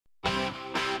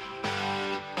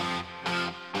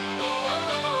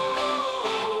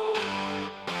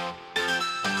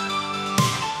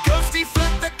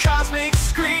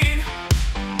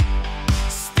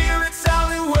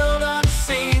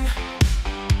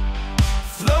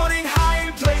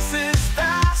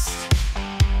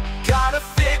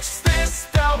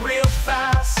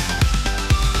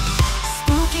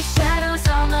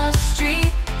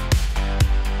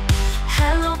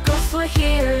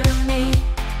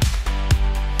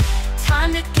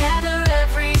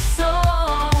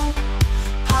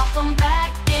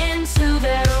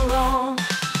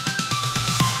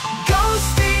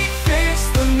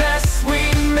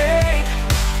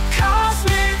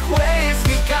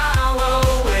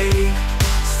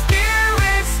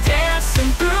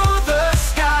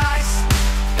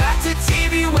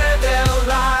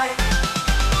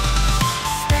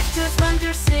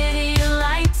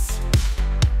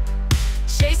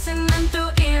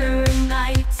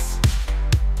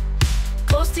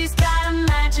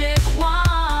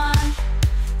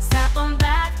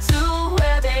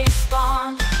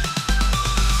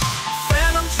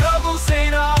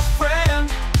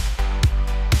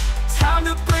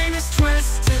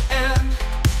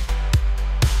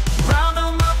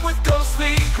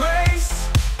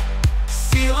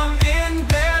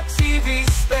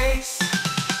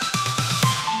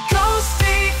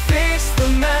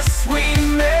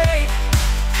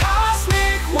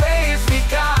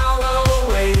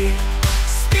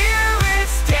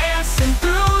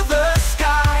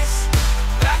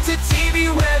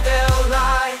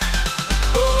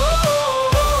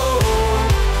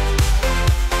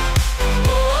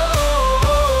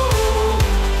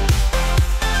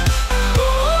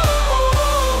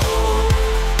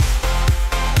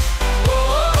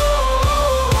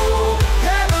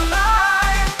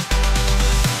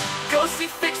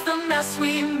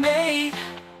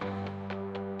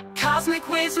Cosmic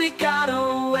waves, we got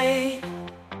away.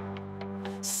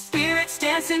 Spirits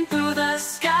dancing through the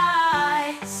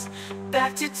skies.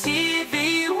 Back to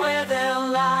TV where they'll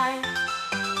lie.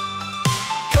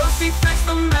 Ghostly fix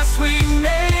the mess we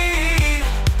made.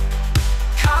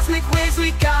 Cosmic waves,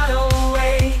 we got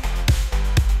away.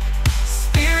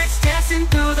 Spirits dancing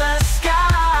through the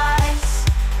skies.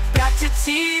 Back to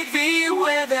TV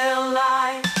where they'll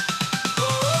lie.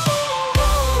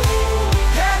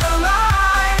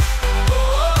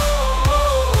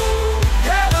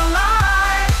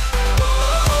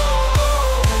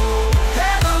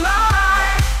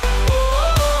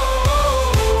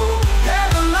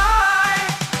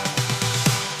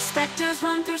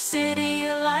 Run through city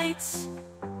lights,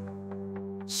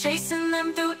 chasing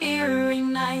them through eerie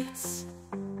nights.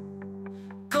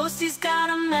 Ghosties got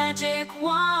a magic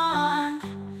wand,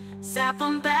 zap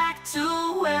them back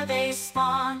to where they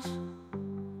spawned.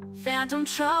 Phantom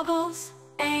troubles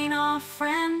ain't our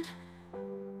friend.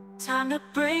 Time to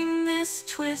bring this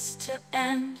twist to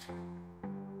end.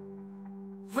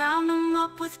 Round them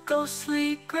up with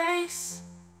ghostly grace,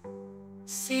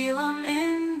 seal them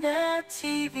in their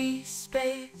TV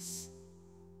space.